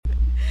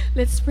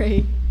Let's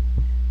pray.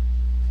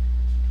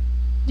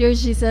 Dear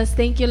Jesus,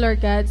 thank you Lord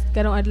God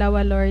karong adlaw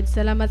Lord.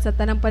 Salamat sa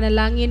tanang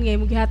panalangin nga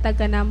imong gihatag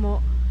kanamo.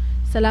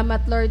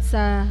 Salamat Lord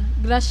sa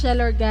grasya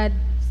Lord God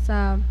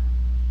sa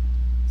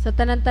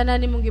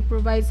tanan-tanan nimong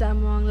gi-provide sa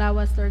among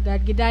lawas Lord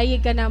God. Gidayeg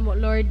kanamo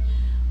Lord.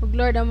 Ug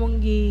Lord among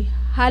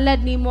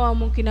gihalad nimo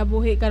among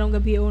kinabuhi karong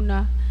gabi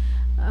una.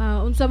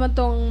 Unsa man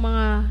tong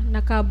mga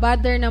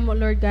nakabother namo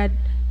Lord God.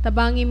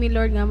 Tabangi mi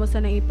Lord nga mo sa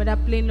nang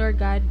ipadaplin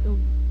Lord God. Ug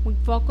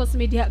mag-focus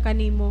mi diha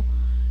kanimo.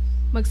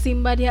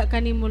 Magsimba diha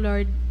kanimo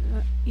Lord.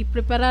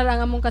 I-preparar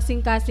ang among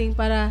kasing-kasing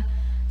para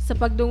sa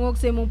pagdungog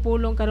sa imong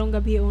pulong karong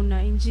gabi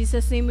una. In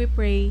Jesus name we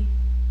pray.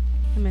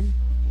 Amen.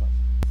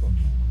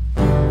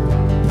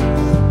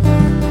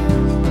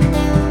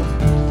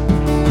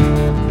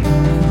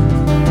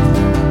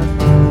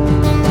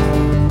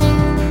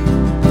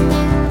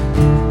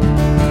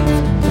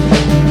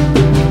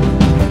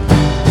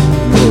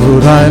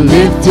 Lord, I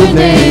lift your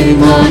name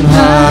on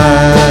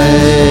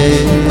high.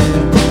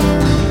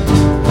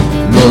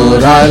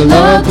 Lord, I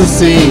love to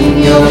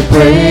sing your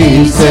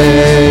praises.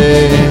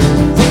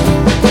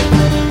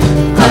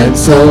 I'm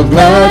so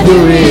glad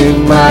you're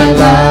in my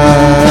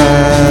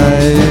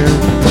life.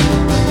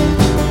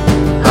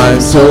 I'm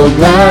so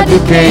glad you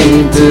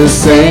came to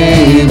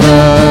save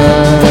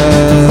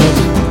us.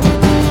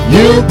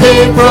 You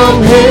came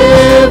from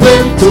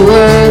heaven to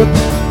earth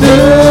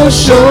to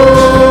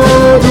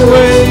show the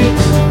way.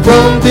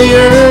 From the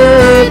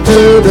earth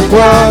to the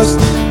cross,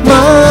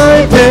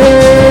 my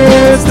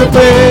debts to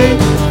pay.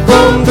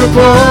 From the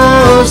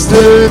cross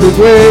to the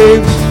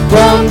grave,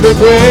 from the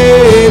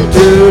grave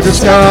to the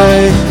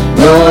sky,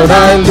 Lord,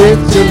 I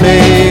lift your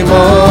name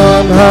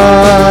on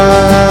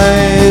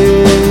high.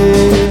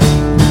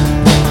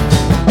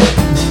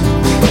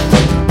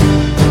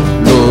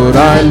 Lord,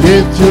 I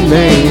lift your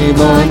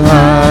name on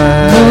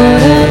high.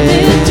 Lord, I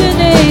lift your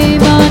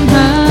name on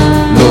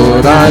high.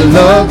 Lord, I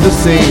love to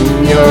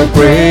sing your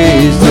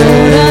praises.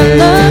 Lord, I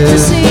love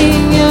to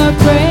sing your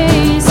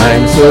praises.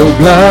 I'm so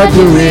glad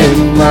you're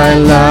in my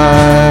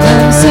life.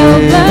 I'm so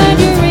glad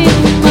you're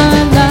in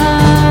my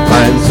life.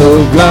 I'm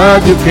so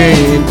glad you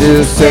came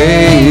to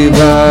save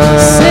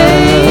us.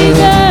 Save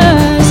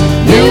us.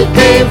 You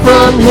came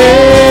from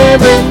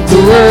heaven to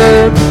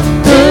earth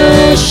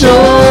to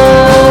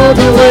show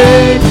the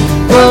way.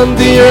 From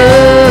the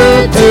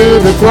earth to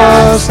the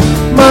cross,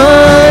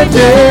 my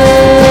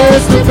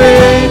debts to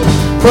pay.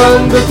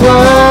 From the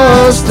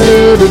cross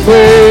to the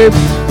grave,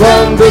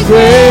 from the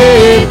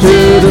grave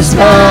to the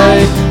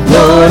sky,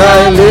 Lord,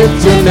 I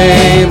lift your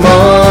name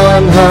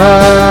on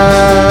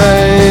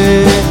high.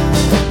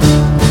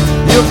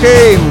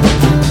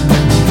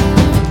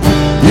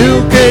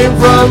 You came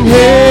from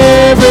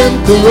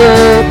heaven to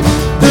earth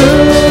to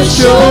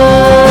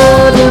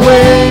show the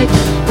way.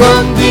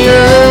 From the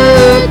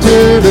earth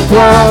to the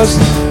cross,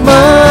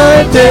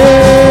 my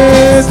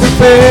debts to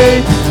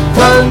pay.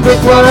 From the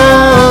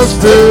cross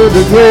to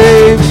the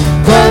grave,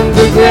 from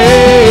the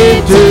grave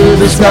to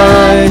the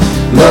sky,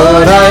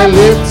 Lord, I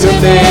lift your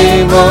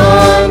name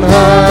on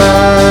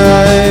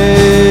high.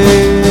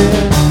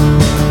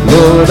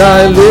 Lord,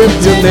 I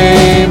lift your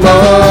name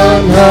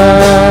on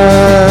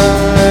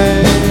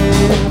high.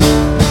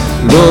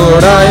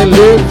 Lord, I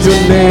lift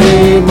your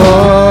name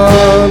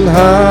on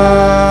high.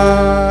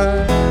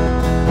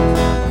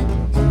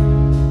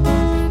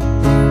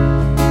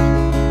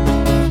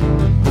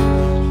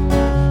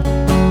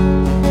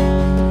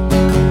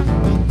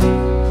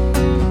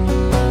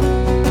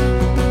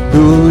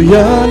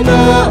 Duya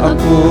na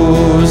ako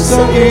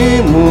sa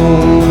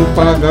imong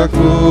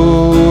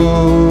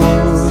pag-akus.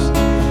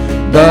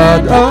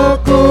 Dad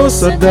ako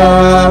sa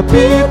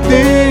dapitin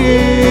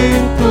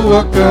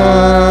tuwa ka.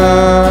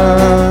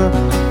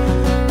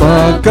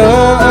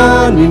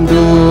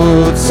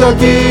 Pagkaanindot sa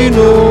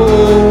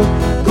Ginoo,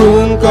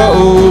 kung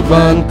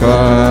kauban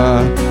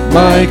ka,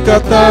 may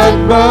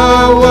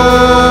katagbawan.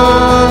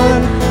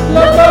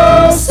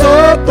 Labas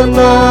sa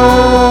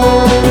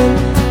tanan,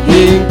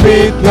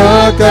 hingpit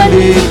nga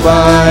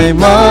kalipay,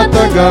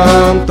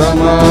 matagang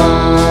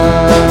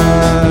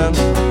taman.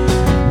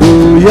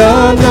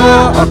 Duya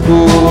na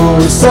ako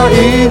sa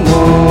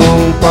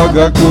imong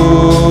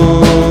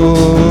pag-akus.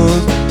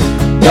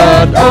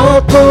 Dad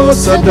ako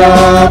sa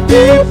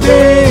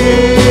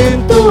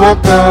dapitin tuwa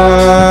ka.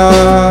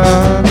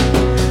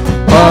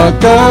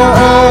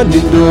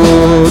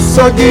 Pagkaanindot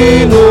sa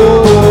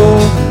Ginoo,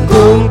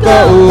 kung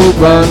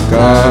kauban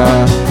ka,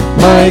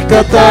 may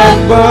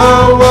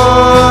katagbawan.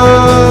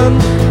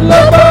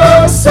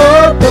 Labas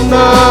sa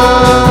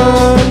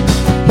tanan,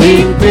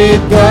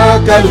 hingpit nga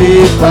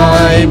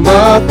kalipay,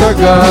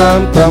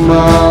 matagang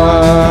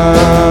taman.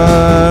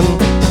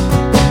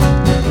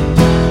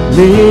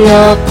 Di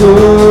ako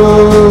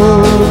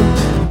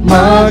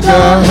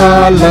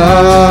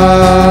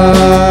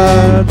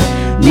maghahalad,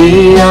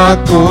 di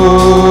ako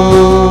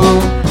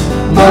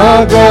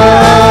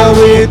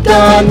maghawid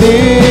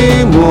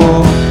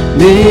kanimo,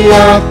 di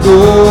ako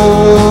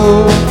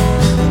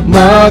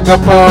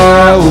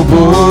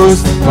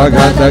magapaubos,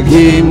 paghatag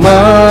himaya.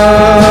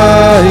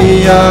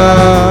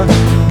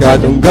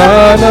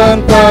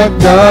 kadungganan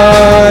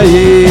pagdaig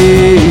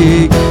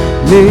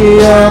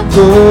niya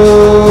ko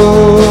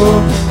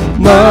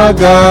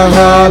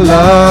magahalat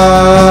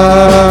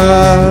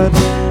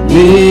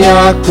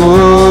niya ko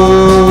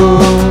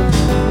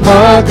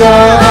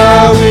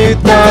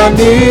mag-aawitan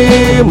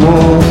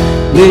nimo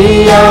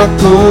niya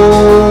ko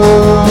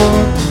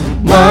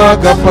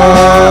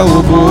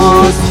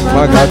magapaubos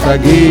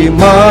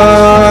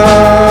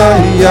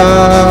magatagimaya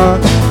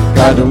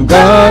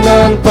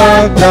kadungganan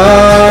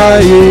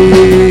pagdaig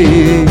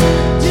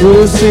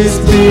Diyos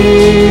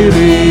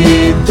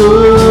Espiritu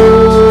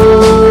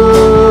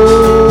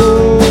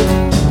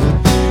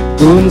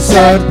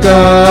unsad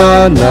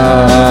ka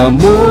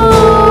namo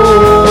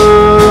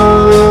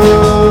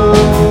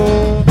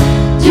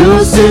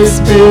Diyos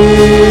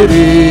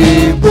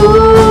Espiritu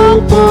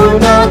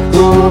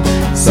punako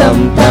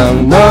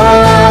samtang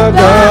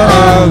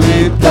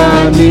mag-aawit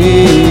ka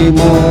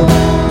nimo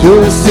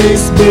Diyos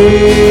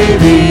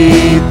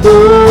Espiritu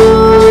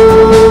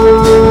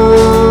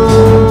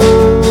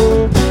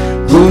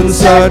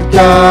unsad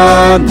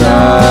ka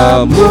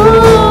namo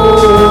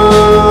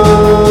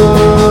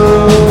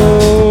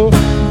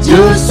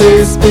Diyos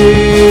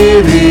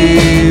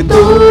Espiritu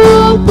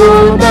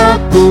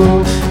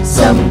punako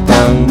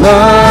samtang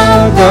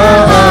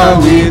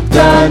mag-aawit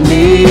ka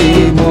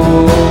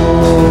nimo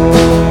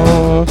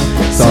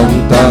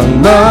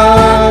samtang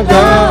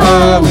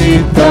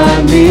mag-aawit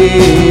ka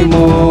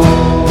nimo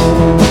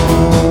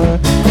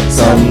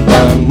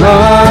samtang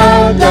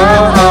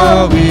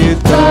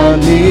mag-aawit ka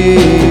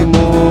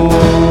nimo.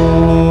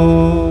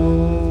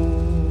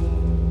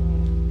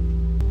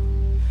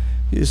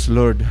 Yes,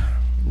 Lord.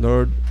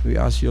 Lord, we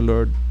ask you,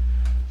 Lord,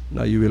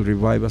 na you will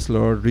revive us,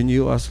 Lord.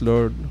 Renew us,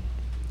 Lord.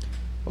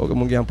 O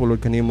kamong giyampo, Lord,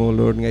 kanimo,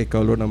 Lord, nga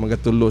ikaw, Lord, na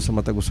magatulo sa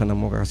matagusan na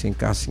mo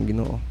kasing-kasing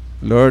Ginoo.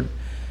 Lord,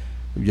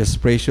 we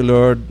just praise you,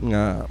 Lord,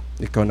 nga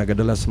ikaw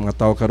nagadala sa mga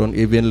tao karon,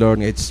 even,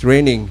 Lord, nga it's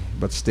raining,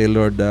 but still,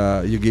 Lord,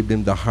 you give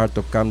them the heart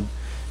to come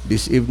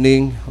this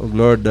evening. O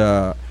Lord,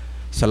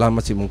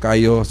 salamat sa imong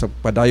kayo sa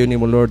padayon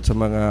nimo, Lord, sa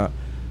mga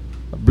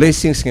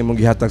blessings nga imong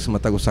gihatag sa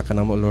matagusan ka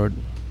namo, Lord.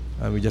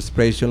 We just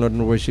praise you, Lord,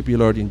 and worship you,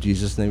 Lord. In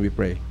Jesus' name we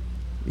pray.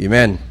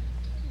 Amen.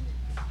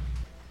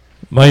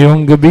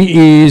 Mayong gabi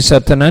sa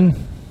tanan.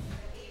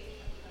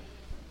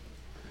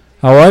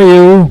 How are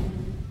you?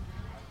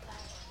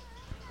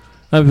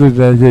 How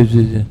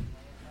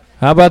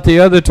about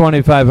the other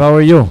 25? How are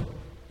you?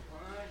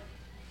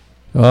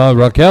 Oh,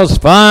 Raquel's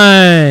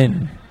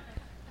fine.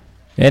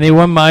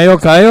 Anyone mayo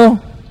kayo?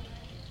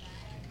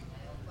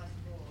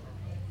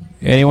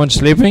 Anyone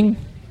sleeping?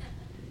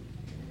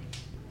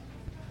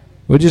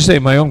 What'd you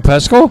say, Mayong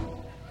Pasco?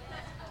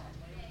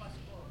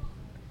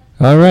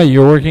 All right,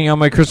 you're working on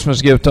my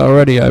Christmas gift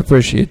already. I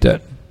appreciate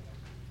that.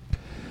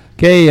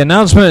 Okay,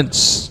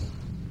 announcements.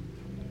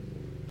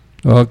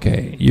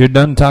 Okay, you're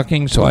done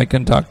talking, so I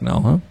can talk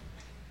now, huh?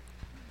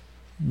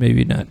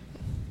 Maybe not.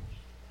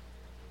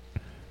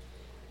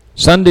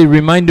 Sunday,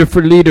 reminder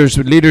for leaders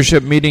with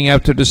leadership meeting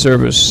after the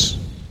service.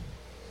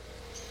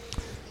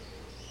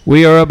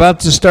 We are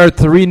about to start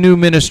 3 new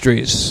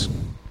ministries.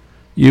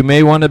 You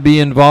may want to be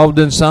involved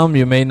in some,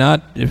 you may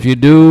not. If you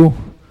do,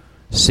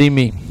 see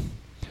me.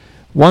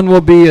 One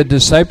will be a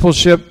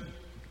discipleship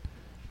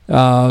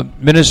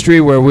ministry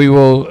where we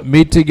will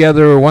meet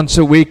together once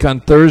a week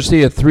on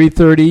Thursday at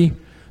 3:30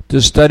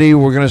 to study.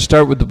 We're going to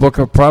start with the book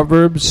of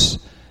Proverbs,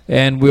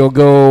 and we'll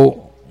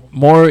go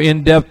more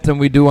in depth than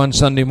we do on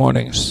Sunday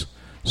mornings.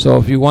 So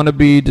if you want to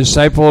be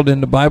discipled in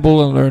the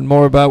Bible and learn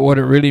more about what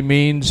it really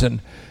means,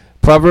 and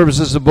Proverbs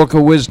is a book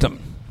of wisdom.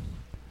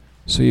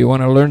 So you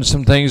want to learn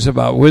some things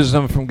about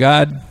wisdom from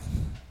God,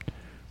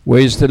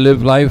 ways to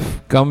live life,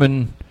 come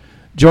and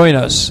join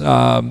us.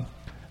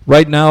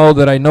 Right now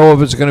that I know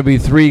of, it's going to be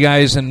 3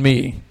 guys and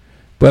me.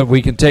 But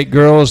we can take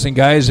girls and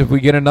guys. If we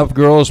get enough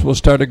girls, we'll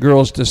start a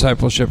girls'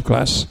 discipleship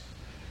class.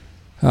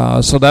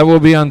 So that will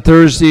be on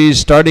Thursdays,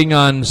 starting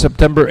on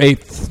September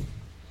 8th.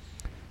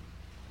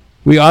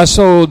 We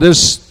also,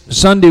 this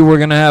Sunday,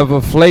 we're going to have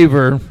a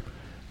flavor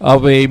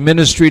of a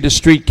ministry to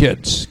street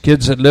kids.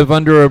 Kids that live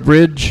under a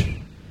bridge,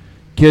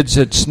 kids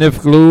that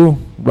sniff glue,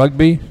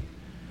 rugby,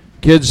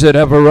 kids that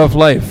have a rough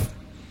life.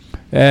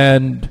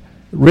 And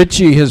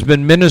Richie has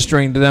been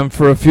ministering to them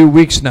for a few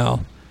weeks now,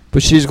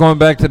 but she's going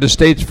back to the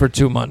States for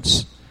 2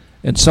 months.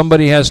 And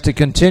somebody has to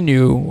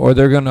continue, or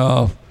they're going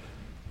to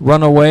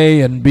run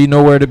away and be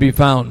nowhere to be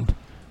found.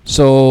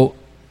 So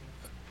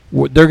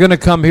they're going to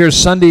come here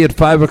Sunday at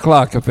 5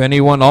 o'clock. If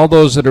anyone, all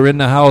those that are in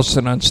the house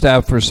and on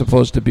staff are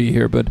supposed to be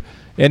here, but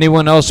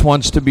anyone else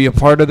wants to be a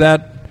part of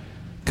that,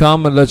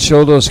 come and let's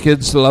show those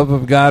kids the love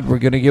of God. We're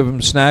going to give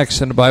them snacks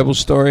and a Bible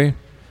story.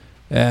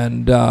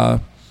 And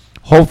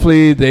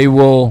hopefully they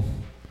will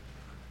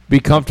be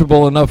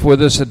comfortable enough with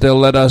us that they'll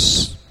let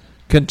us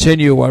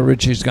continue while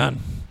Richie's gone.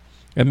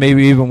 And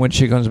maybe even when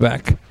she comes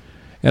back.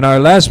 And our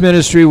last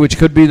ministry, which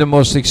could be the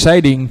most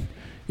exciting,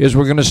 is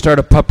we're going to start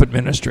a puppet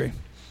ministry.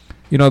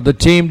 You know, the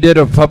team did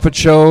a puppet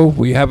show.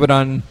 We have it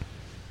on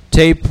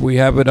tape. We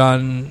have it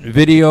on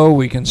video.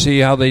 We can see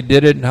how they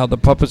did it and how the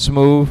puppets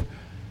move.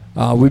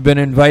 We've been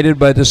invited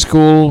by the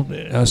school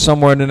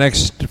somewhere in the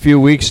next few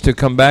weeks to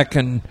come back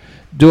and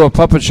do a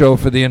puppet show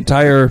for the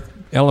entire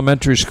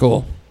elementary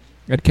school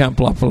at Camp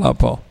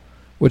Lapalapo,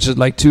 which is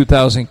like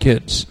 2,000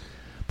 kids.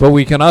 But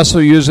we can also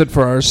use it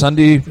for our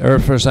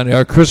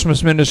our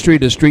Christmas ministry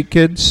to street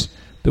kids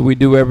that we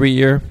do every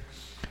year,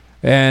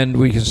 and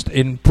we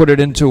can put it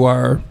into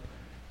our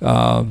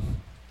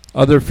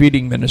other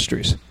feeding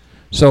ministries.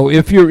 So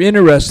if you're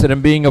interested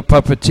in being a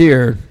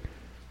puppeteer,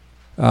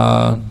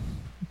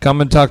 come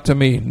and talk to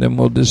me, then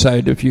we'll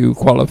decide if you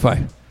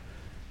qualify.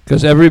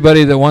 Because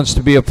everybody that wants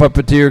to be a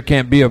puppeteer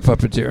can't be a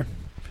puppeteer.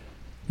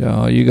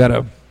 You got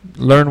to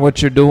learn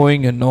what you're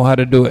doing and know how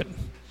to do it.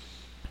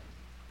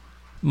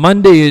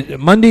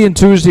 Monday and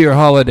Tuesday are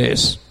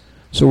holidays,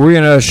 so we're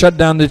going to shut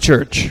down the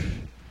church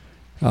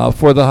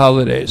for the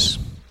holidays.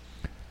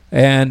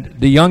 And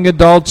the young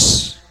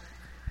adults,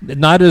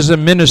 not as a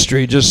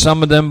ministry, just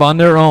some of them on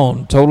their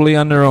own, totally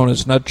on their own,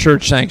 it's not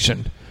church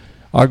sanctioned,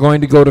 are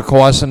going to go to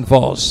Coasan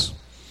Falls.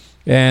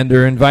 And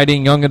they're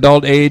inviting young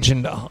adult age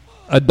and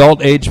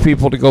adult age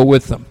people to go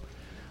with them.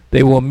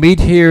 They will meet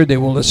here, they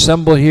will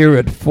assemble here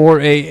at 4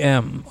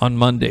 a.m. on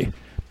Monday.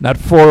 Not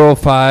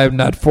 4:05,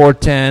 not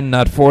 4:10,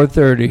 not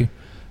 4:30.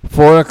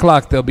 4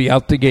 o'clock they'll be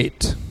out the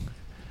gate.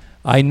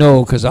 I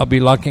know, because I'll be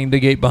locking the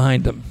gate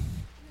behind them.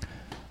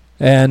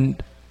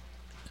 And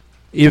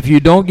if you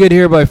don't get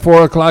here by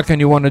 4 o'clock and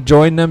you want to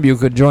join them, you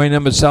could join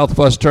them at South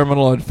Bus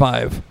Terminal at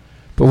 5.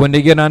 But when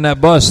they get on that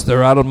bus,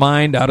 they're out of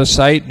mind, out of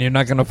sight, and you're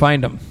not going to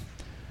find them.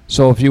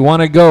 So if you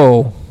want to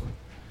go,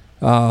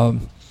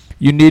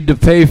 you need to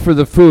pay for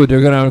the food. They're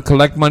going to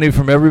collect money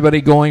from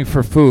everybody going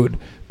for food.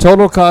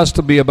 Total cost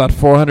will be about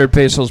 400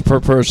 pesos per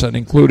person,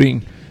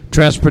 including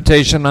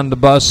transportation on the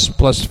bus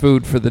plus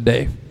food for the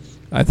day.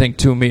 I think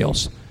 2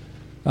 meals.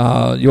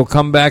 You'll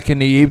come back in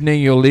the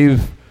evening. You'll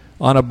leave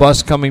on a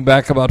bus coming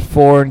back about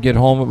 4 and get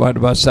home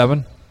about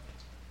 7.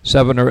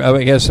 7 or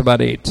I guess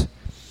about 8.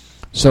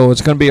 So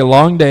it's going to be a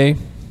long day.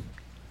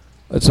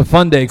 It's a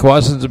fun day.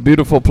 Coasan's a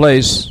beautiful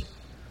place.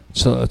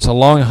 So it's a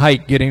long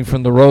hike getting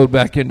from the road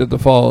back into the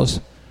falls.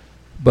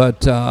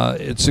 But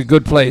it's a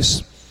good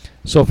place.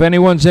 So if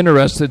anyone's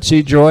interested,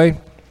 see Joy.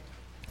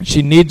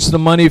 She needs the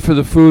money for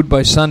the food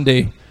by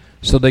Sunday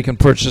so they can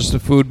purchase the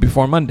food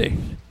before Monday.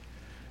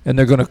 And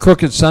they're going to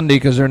cook it Sunday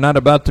because they're not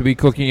about to be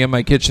cooking in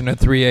my kitchen at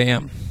 3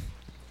 a.m.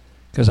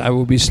 because I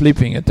will be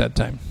sleeping at that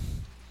time.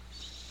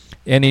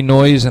 Any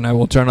noise and I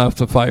will turn off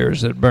the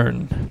fires that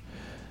burn.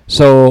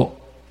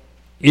 So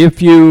if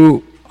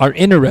you are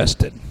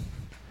interested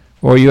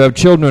or you have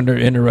children that are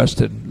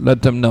interested,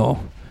 let them know.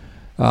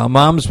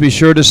 Moms, be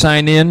sure to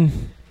sign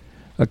in.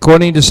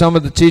 According to some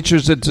of the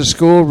teachers at the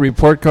school,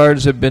 report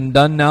cards have been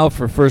done now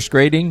for first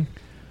grading.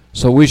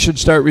 So we should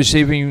start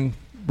receiving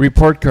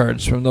report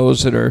cards from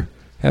those that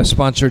have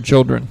sponsored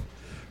children.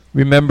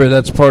 Remember,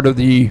 that's part of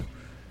the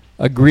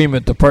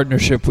agreement, the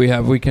partnership we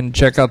have. We can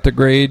check out the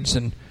grades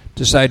and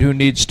decide who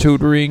needs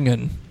tutoring,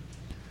 and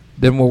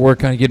then we'll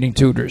work on getting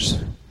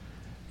tutors.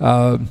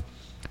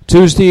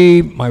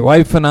 Tuesday, my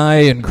wife and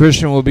I and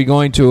Christian will be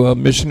going to a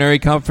missionary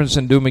conference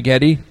in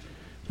Dumaguete.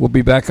 We'll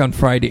be back on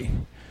Friday.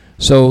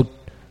 So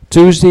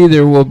Tuesday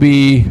there will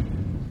be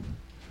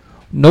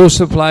no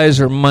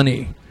supplies or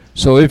money.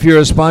 So if you're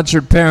a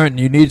sponsored parent and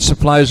you need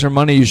supplies or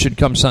money, you should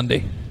come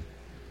Sunday.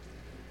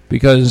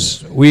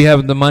 Because we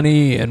have the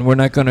money and we're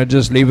not going to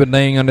just leave it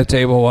laying on the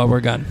table while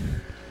we're gone.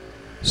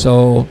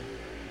 So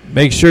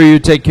make sure you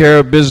take care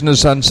of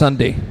business on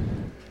Sunday.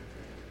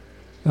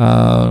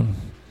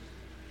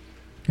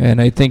 And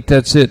I think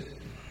that's it.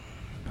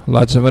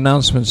 Lots of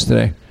announcements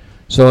today.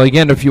 So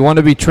again, if you want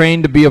to be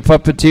trained to be a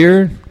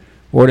puppeteer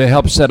or to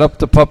help set up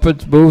the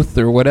puppet booth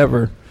or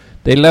whatever,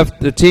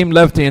 the team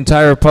left the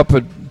entire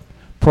puppet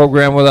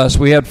program with us.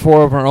 We had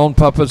 4 of our own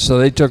puppets, so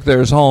they took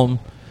theirs home,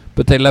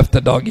 but they left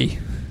the doggy.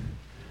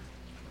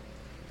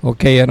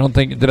 Okay,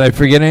 did I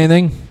forget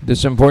anything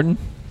that's important?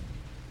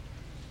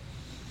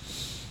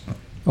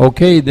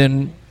 Okay,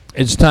 then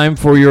it's time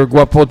for your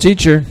guapo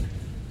teacher.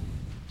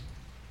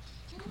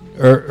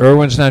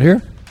 Erwin's not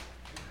here?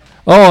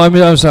 Oh,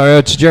 I'm sorry,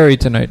 it's Jerry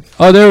tonight.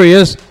 Oh, there he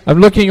is. I'm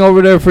looking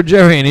over there for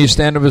Jerry, and he's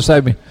standing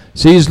beside me.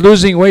 See, he's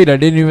losing weight. I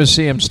didn't even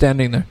see him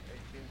standing there.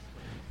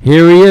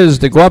 Here he is,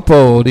 the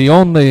guapo, the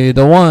only,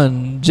 the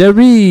one,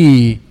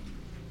 Jerry.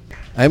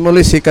 I'm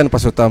only sikan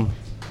pasutam.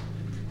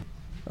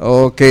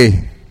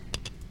 Okay.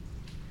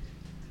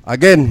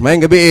 Again,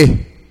 mayang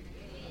gabi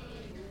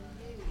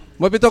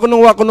Mapito ko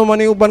nung wako nung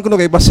maniuban ko nung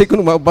kay basi ko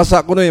nung mabasa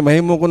ko nung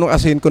mahimo ko nung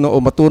asin ko nung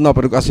o matuna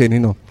pero asin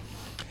hino.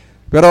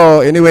 Pero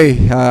anyway,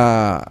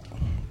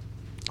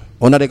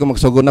 una di ko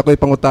magsugon na ko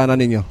ipangutanan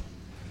ninyo.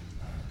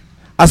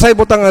 Asay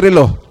butang nga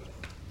rilo?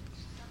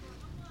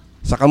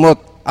 Sa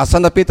kamot.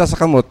 Asa napita sa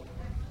kamot?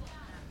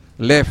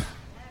 Left.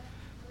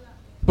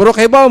 Pero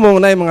kay ba mo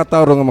na yung mga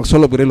tao nga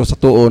magsulog rilo sa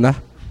tuo na?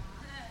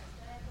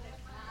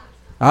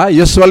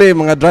 Usually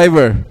mga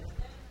driver.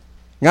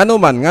 Ngano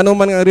man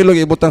nga rilo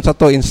ibutang sa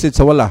to instead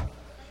sa wala.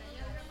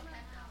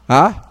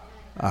 Tayo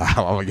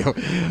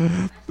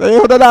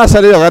na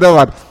nasa niyo, ngano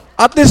man.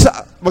 At least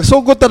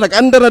magsugod ta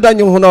nag-andar na dan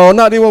yung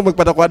hunahuna di mo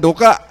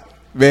magpadakwa-duka.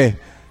 Be.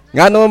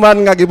 Ngano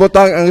man nga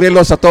gibutang ang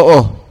relo sa tuo.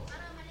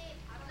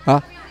 Ha?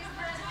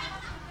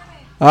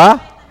 Ha?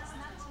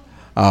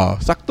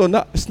 Sakto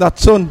na,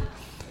 snatson.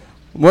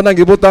 Mo nang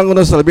gibutang kuno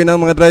sa labi ng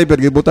mga driver,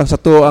 gibutang sa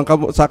tuo ang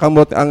sa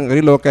kamot ang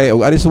relo kay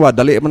og aris wa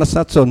dali man na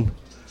snatson.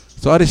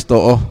 So aris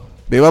tuo.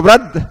 Di ba,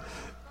 Brad?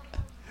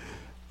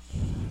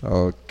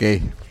 Okay.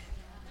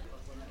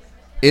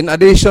 In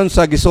addition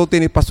sa gisulti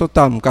ni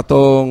Pasutam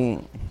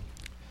katong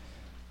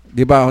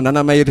di ba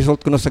na may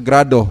result kuno sa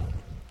grado.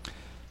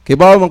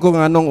 Kibaw man ko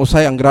nga anong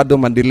usay ang grado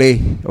man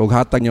delay og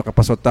hatag nyo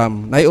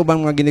kapasutam. Nay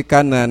ubang mga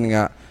ginikanan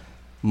nga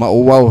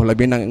mauwaw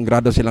labi nang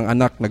grado silang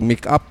anak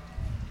nag-make up.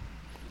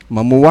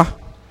 Mamuwa.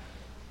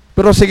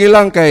 Pero sige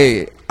lang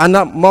kay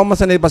anak mo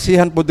masanay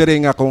basihan po diri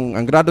nga kung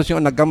ang grado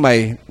siyo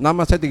naggamay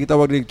naman sa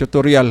gitawag ni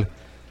tutorial.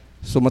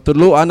 So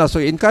matuluan na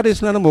so encourage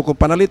na mo kung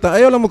panalita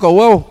ayaw lang mo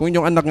kauwaw kung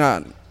inyong anak nga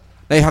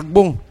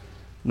nahihagbong.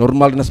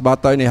 Normal na sa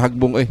bata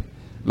nahihagbong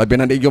labi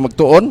na digyo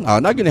magtuon,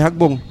 nagi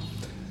nahihagbong.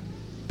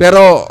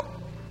 Pero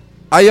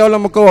ayaw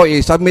lang mo ko,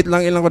 submit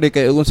lang ilang ko di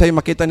kay kung sa'yo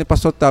makita ni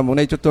Pastor Tam,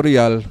 unay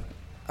tutorial,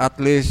 at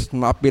least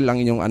ma-appeal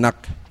ang inyong anak.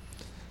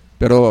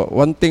 Pero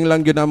one thing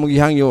lang yun na mong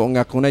ihangyo,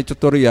 nga kung unay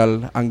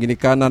tutorial, ang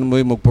ginikanan mo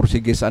yung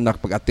magpursige sa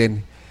anak pag-atin.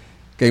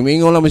 Kaya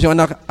mingon lang mo yung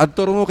anak,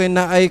 adturo mo kay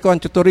naay ko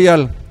ang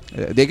tutorial.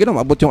 Di ka na,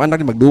 maabot yung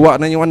anak,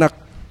 magduwa na yung anak.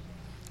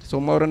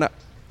 So, maura na.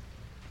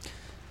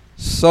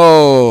 So,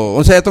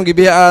 unsa itong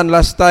gibiyaan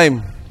last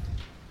time?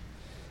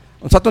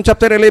 Unsa itong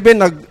chapter 11,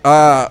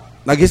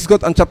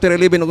 naghisgot ang chapter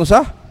 11 ug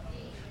unsa?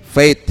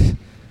 Faith.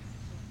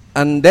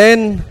 And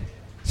then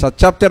sa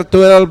chapter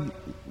 12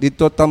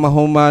 dito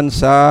tamahuman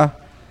sa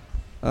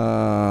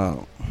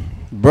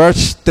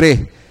verse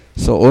 3.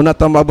 So una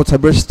ta maabot sa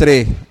verse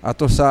 3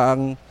 ato sa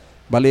ang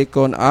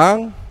balikon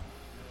ang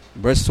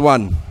verse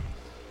 1.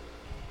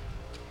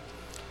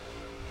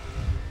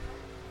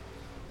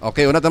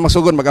 Okay, una ta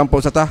magsugod magampo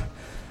sa ta.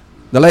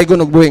 Dalaygon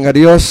og buhi nga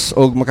Dios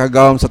og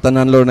makagawom sa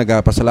tanan Lord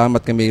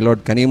nagapasalamat kami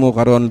Lord kanimo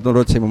karon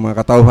Lord sa imong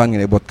mga katawhan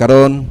nga ibot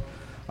karon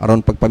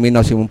aron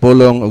pagpaminaw sa imong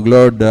pulong og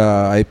Lord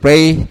I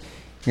pray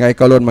nga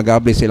ikaw Lord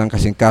mag-abli silang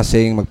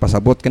kasing-kasing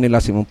magpasabot kanila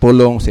sa imong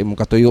pulong sa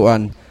imong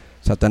katuyuan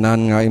sa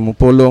tanan nga imong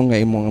pulong nga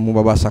imong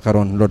babasa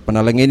karon Lord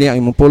panalangini ang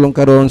imong pulong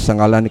karon sa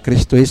ngalan ni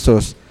Kristo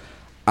Jesus.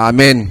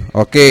 Amen.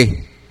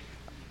 Okay.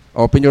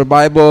 Open your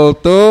Bible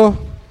to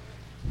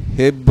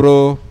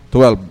Hebrew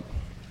 12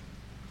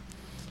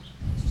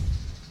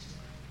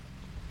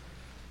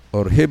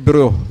 or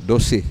Hebreo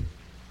 12.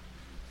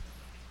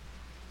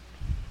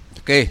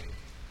 Okay.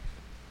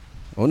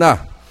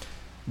 Una,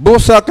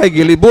 Busa kay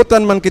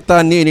gilibotan man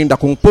kita niining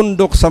dakong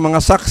pundok sa mga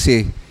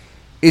saksi,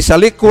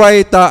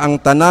 isalikway ta ang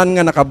tanan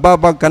nga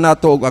nakababag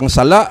kanato ug ang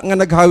sala nga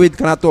naghawid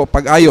kanato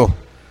pag-ayo.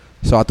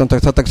 So atong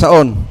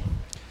tagsa-tagsaon.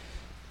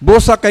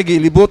 Busa kay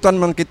gilibotan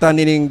man kita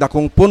niining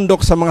dakong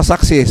pundok sa mga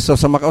saksi. So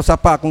sa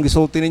makausapa akong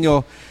gisulti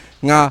ninyo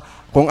nga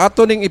kung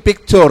ato ning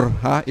i-picture,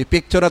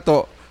 i-picture na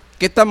to,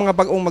 kita mga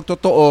bagong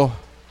magtotoo,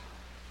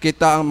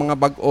 kita ang mga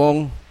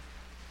bagong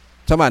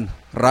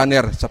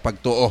runner sa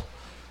pagtuo.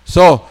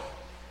 So,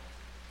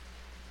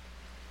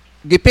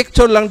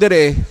 gipicture lang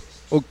dire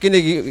og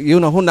kini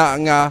yun huna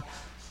nga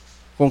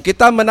kung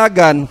kita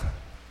managan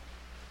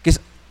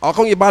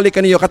akong ibalik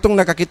kaniyo katong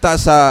nakakita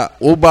sa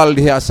ubal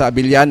diha sa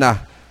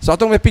Abiliana. So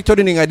atong may picture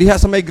din nga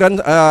diha sa may grand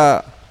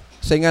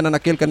sa nga na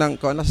nakil kanang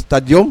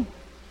stadium.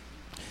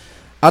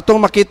 Atong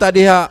makita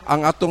diha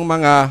ang atong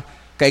mga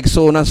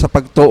kaigsunan sa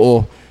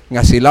pagtuo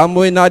nga sila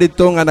mo'y na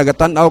dito nga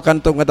nagatanaw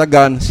kanto nga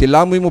dagan,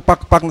 sila mo'y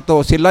mupakpak na to,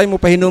 sila mo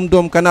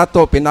pahinumdum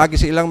kanato, pinagi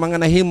sa ilang mga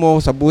nahimo,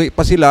 sa buhi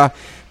pa sila,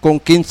 kung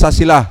kinsa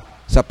sila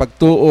sa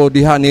pagtuo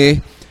diha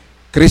ni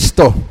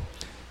Kristo.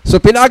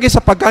 So pinagi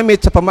sa paggamit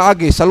sa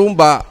pamaagi sa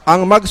lumba,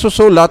 ang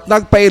magsusulat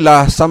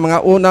nagpaila sa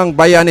mga unang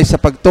bayani sa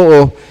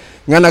pagtuo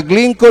nga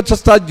naglingkod sa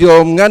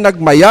stadium nga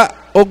nagmaya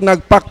og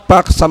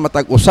nagpakpak sa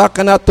matag usa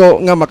kanato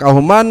nga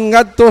makahuman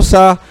ngadto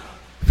sa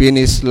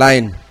finish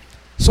line.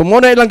 So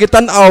muna ilang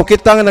gitan-aw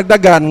kita nga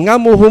nagdagan nga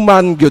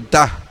muhuman gyud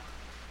ta.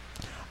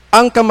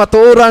 Ang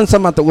kamatuoran sa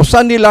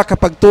matuusan nila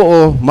kapag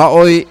tuo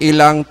maoy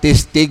ilang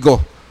testigo.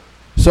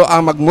 So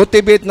ang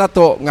magmotivate na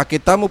to nga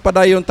kita mo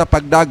padayon ta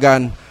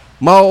pagdagan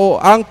mao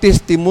ang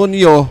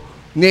testimonyo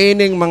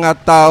niining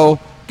mga tao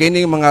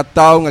kining mga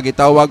tao nga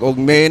gitawag og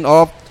men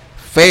of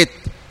faith.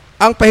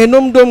 Ang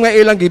pahinumdom nga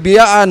ilang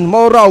gibiyaan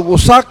mao ra og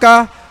usa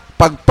ka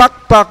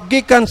pagpakpak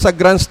gikan sa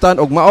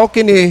grandstand og mao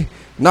kini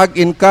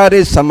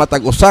nag-encourage sa matag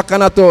usa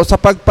kanato sa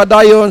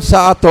pagpadayon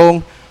sa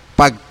atong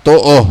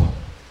pagtuo.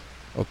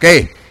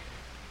 Okay.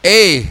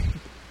 A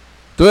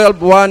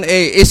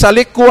 12:1a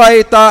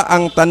isalikway ta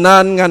ang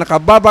tanan nga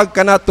nakababag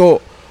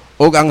kanato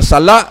ug ang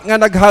sala nga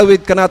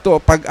naghawid kanato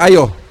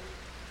pag-ayo.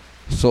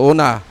 So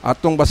una,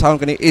 atong basahon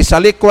kani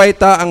isalikway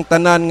ta ang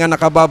tanan nga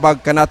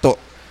nakababag kanato.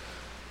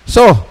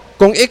 So,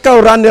 kung ikaw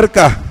runner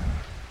ka,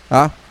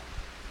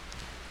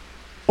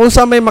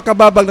 unsa may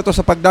makababag na to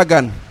sa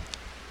pagdagan?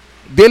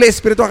 Dili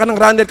espiritual ka ng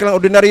runner ka lang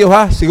ordinaryo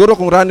siguro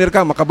kung runner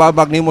ka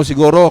makababag nimo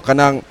siguro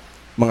kanang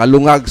mga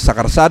lungag sa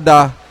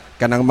karsada,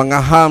 kanang mga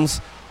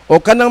hams O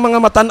kanang mga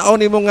matanaw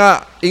nimo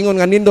nga ingon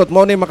nga nindot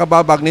mao ni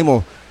makababag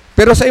nimo.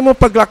 Pero sa imong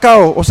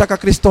paglakaw o sa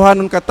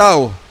kakristohanon ka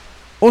tao,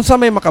 unsa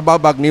may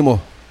makababag nimo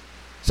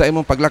sa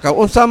imong paglakaw?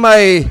 Unsa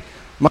may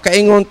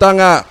makaingon ta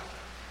nga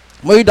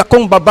mo'y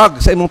dakong babag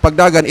sa imong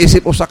pagdagan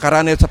isip usa ka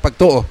ranel sa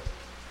pagtuo?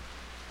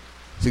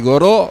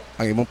 Siguro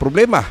ang imong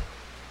problema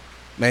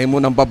nahimo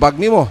ng babag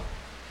nimo.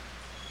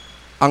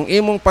 Ang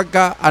imong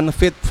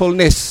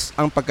pagka-unfaithfulness,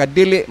 ang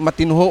pagkadili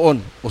matinuhoon,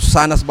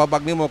 usanas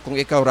babag nimo kung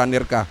ikaw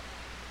runner ka.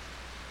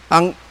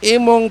 Ang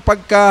imong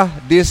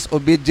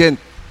pagka-disobedient,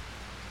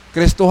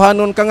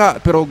 Kristohanon ka nga,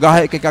 pero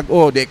gahay kay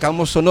kag-o, di ka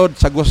mo sunod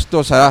sa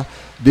gusto sa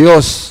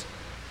Dios.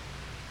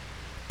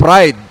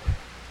 Pride.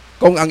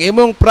 Kung ang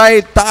imong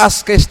pride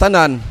taas kay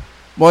tanan,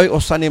 mo'y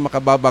usa ni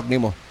makababag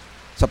nimo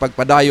sa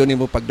pagpadayon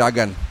nimo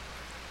pagdagan.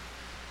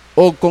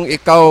 O kung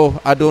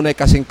ikaw adunay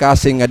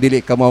kasing-kasing nga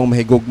dili ka mao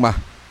mahigugma,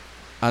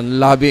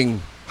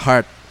 unloving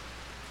heart,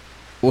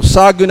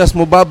 usag yun as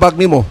mubabag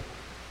nimo.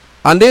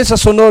 And then sa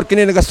sunod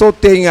kini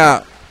nagasulti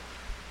nga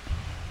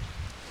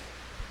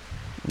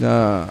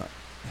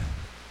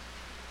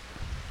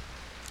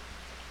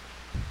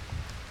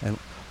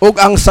ug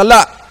ang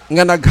sala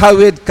nga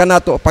naghawid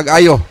kanato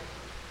pag-ayo.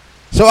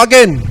 So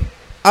again,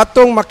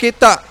 atong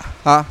makita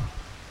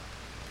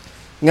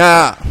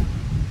nga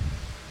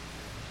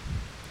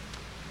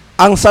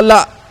ang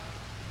sala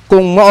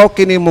kung mao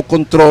kini mo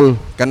control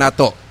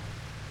kanato.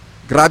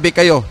 Grabe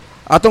kayo.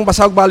 Atong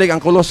basag balik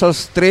ang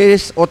Colossus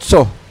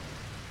 3:8.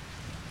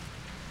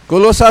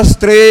 Colossus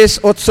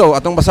 3:8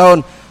 atong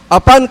basahon.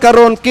 Apan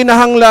karon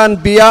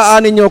kinahanglan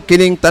biyaan ninyo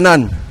kining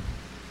tanan.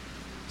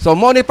 So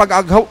mo ni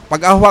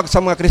pag-ahwag sa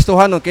mga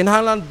Kristohanon,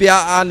 kinahanglan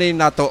biyaan ni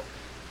nato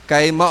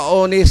kay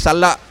mao ni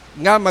sala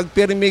nga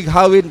magpirmig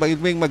hawid,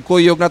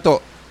 magkuyog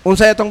nato.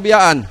 Unsay atong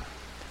biyaan?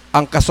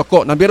 Ang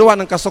kasuko. Nabiruan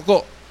ang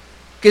kasuko.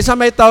 Kinsa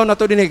may tawo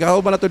nato dinhi,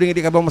 kauban nato dinhi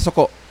di ka ba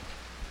masuko?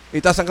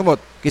 Itas ang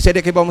kamot. Kinsa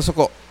di ka ba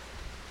masuko?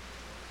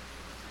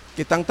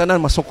 Kitang tanan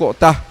masuko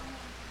ta.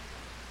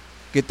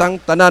 Kitang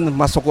tanan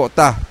masuko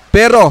ta.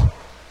 Pero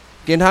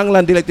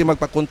kinahanglan dili ti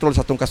magpa-control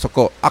sa atong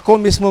kasuko. Ako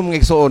mismo mga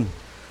igsoon.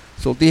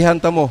 Sultihan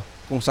ta mo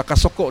kung sa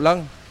kasuko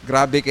lang,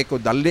 grabe kay ko,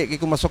 dali kay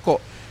ko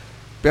masuko.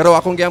 Pero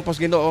akong giampos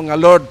Ginoo nga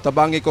Lord,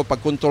 tabangi ko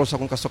pag-control sa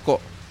akong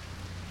kasuko.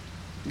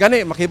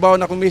 Gani makibaw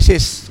na akong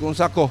misis kung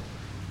sako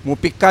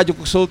mupika jud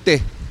ko sulti.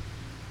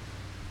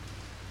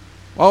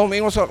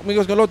 Mingos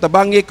nga Lord,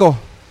 tabangi ko.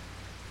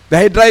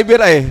 Dahil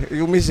driver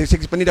yung misis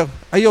panida,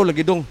 ayaw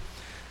lagi dong.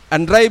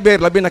 Ang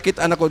driver labi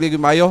nakita anak ko di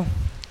mayo.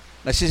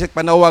 Nasisik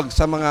panawag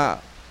sa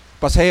mga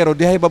pasahero,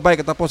 dihay babay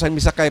katapos ay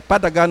misakay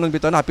pa Daganon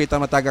bitaw na hapitan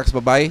matagak sa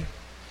babay.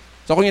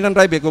 So kung inang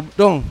driver ko,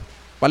 dong,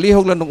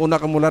 palihog lang nung una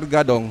ka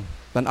mularga dong,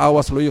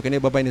 tanawas luyo kini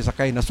babay ni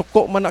sakay,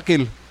 nasuko man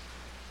akil.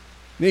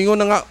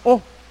 Niingon na nga,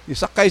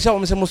 isakay siya,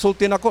 umisa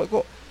musulti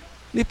nako,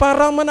 ni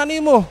parang man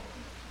animo.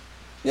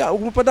 Ya,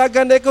 ug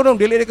padagan day ko dong,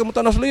 dili ka mo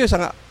tanos luyo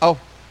sa nga,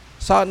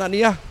 sana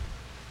niya.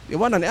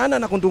 Iwanan ni ana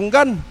na kung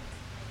dunggan.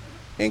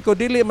 Engko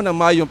dili man na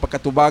mayong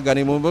pagkatubagan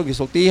nimo,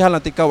 gisultihan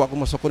lang tikaw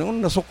ako masuko,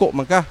 nasuko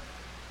man ka.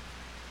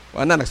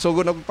 Wala,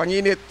 nagsugod na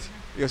panginit.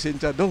 Yosin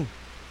siya, dong.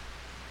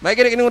 May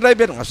kinig ng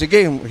driver.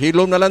 Sige,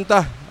 hilom na lang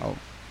ta.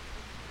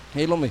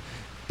 Hilom eh.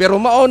 Pero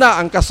mauna,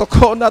 ang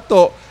kasuko na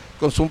to,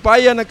 kung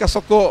sumpayan ng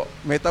kasuko,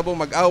 may tabong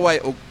mag-away,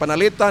 o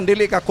panalitan,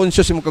 dili ka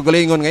conscious yung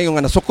kagalingon ngayon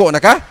nga nasuko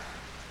na ka.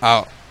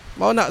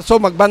 Mauna,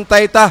 so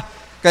magbantay ta.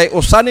 Kay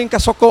usaning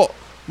kasuko,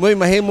 mo'y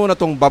mahimo na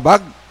tong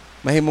babag,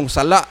 mahimong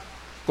sala,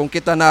 kung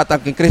kita natang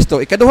king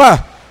Kristo.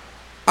 Ikaduha,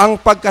 ang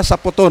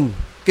pagkasaputon.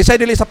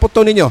 Kisay dili sa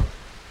puton ninyo.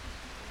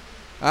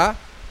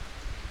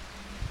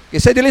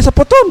 Kisay dili sa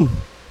puton.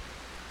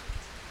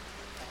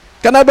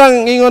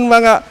 Kanabang ingon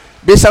mga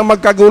bisang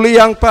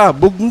magkaguliyang pa,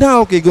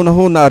 bugnaw kay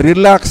gunahuna,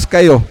 relax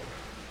kayo.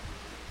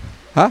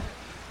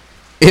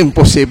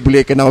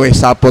 Imposible kinaway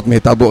sapot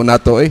may tabo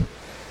nato eh.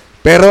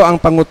 Pero ang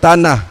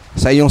pangutana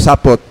sa iyong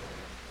sapot,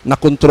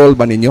 na-control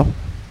ba ninyo?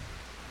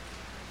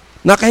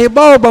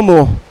 Nakahibaw ba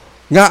mo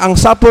nga ang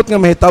sapot nga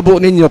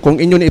mahitabo ninyo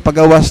kung inyo ni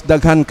ipagawas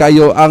daghan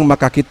kayo ang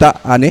makakita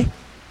ani?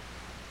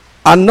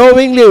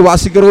 Unknowingly, wa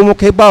siguro mo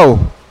kahibaw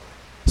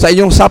sa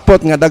inyong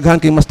sapot nga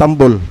daghan kay mas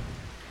tambol.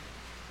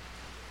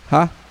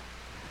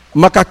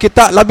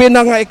 Makakita, labi na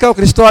nga ikaw,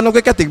 Kristohano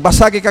kay katig,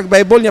 basagi kag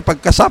Bible niya,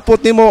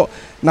 pagkasapot nimo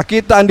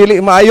nakita ang dili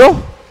maayo,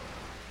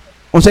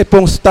 unsay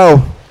pong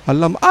tao,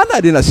 alam, ana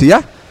din na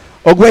siya,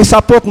 o way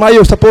sapot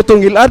maayo sa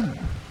putong ilad.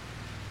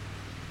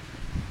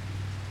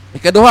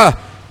 Ikaduha,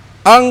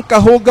 ang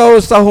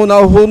kahugaw sa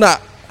hunaw-huna,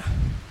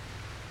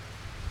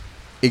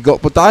 igo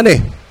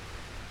putaan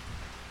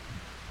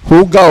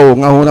hugaw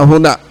nga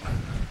huna-huna.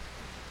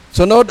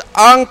 Sunod,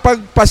 ang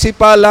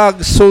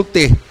pagpasipalag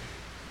sulti.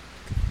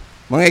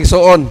 Mga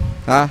igsoon,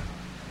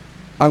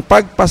 ang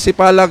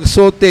pagpasipalag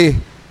sulti,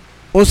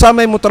 unsa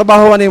may mo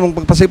trabaho ani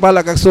mong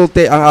pagpasipalag kag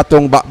sulti ang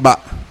atong baba,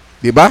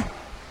 di ba?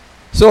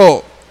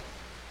 So,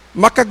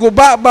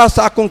 makaguba ba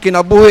sa akong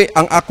kinabuhi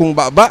ang akong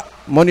baba?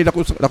 Mo ni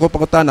dako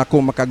pangutan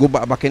ako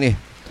makaguba ba kini?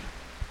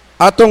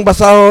 Atong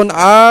basahon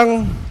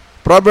ang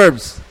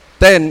Proverbs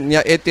 10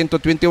 nya 18 to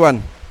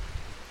 21.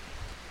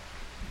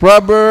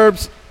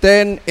 Proverbs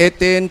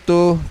 10:18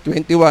 to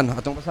 21.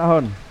 Atong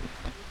basahon.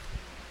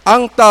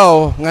 Ang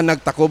tao nga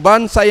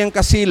nagtakuban sa iyang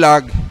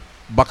kasilag,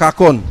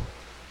 bakakon.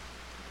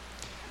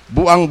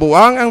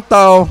 Buang-buang ang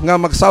tao nga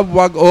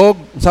magsabwag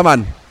og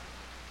saman.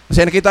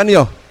 Kasi nakita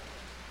niyo?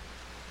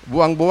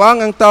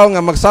 Buang-buang ang tao nga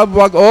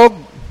magsabwag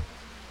og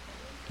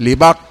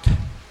libak.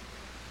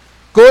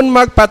 Kung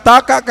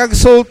magpataka kag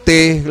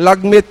sulti,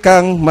 lagmit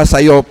kang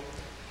masayop.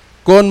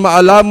 Kung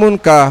maalamon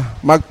ka,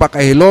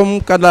 magpakahilom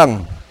ka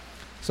lang.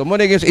 So mo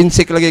naging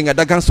insik lagi nga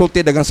daghang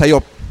sulti, daghang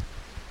sayop.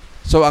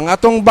 So ang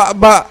atong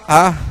baba,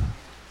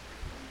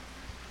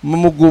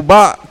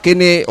 mamuguba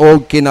kini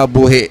og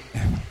kinabuhi.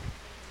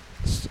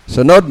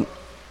 Sunod.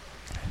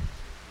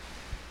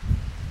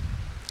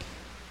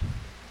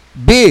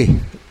 B.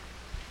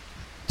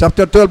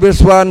 Chapter 12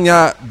 verse 1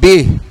 nga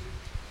B.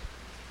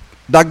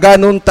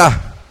 Daganon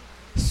ta.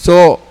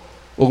 So,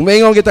 ug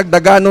maingon kitag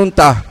daganon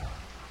ta,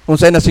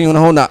 unsay na sinyong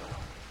nahuna?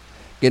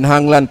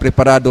 Kinahanglan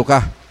preparado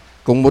ka.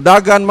 Kung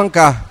mudagan man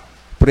ka,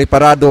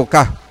 preparado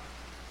ka.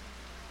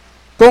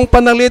 Kung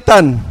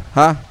panalitan,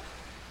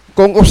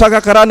 kung usa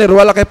ka runner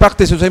wala kay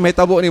practice, unsay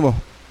mahitabo nimo?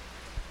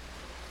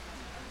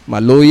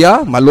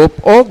 Maluya,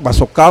 malupog,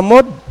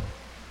 masukamod.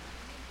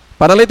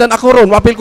 Panalitan ako ron, wapil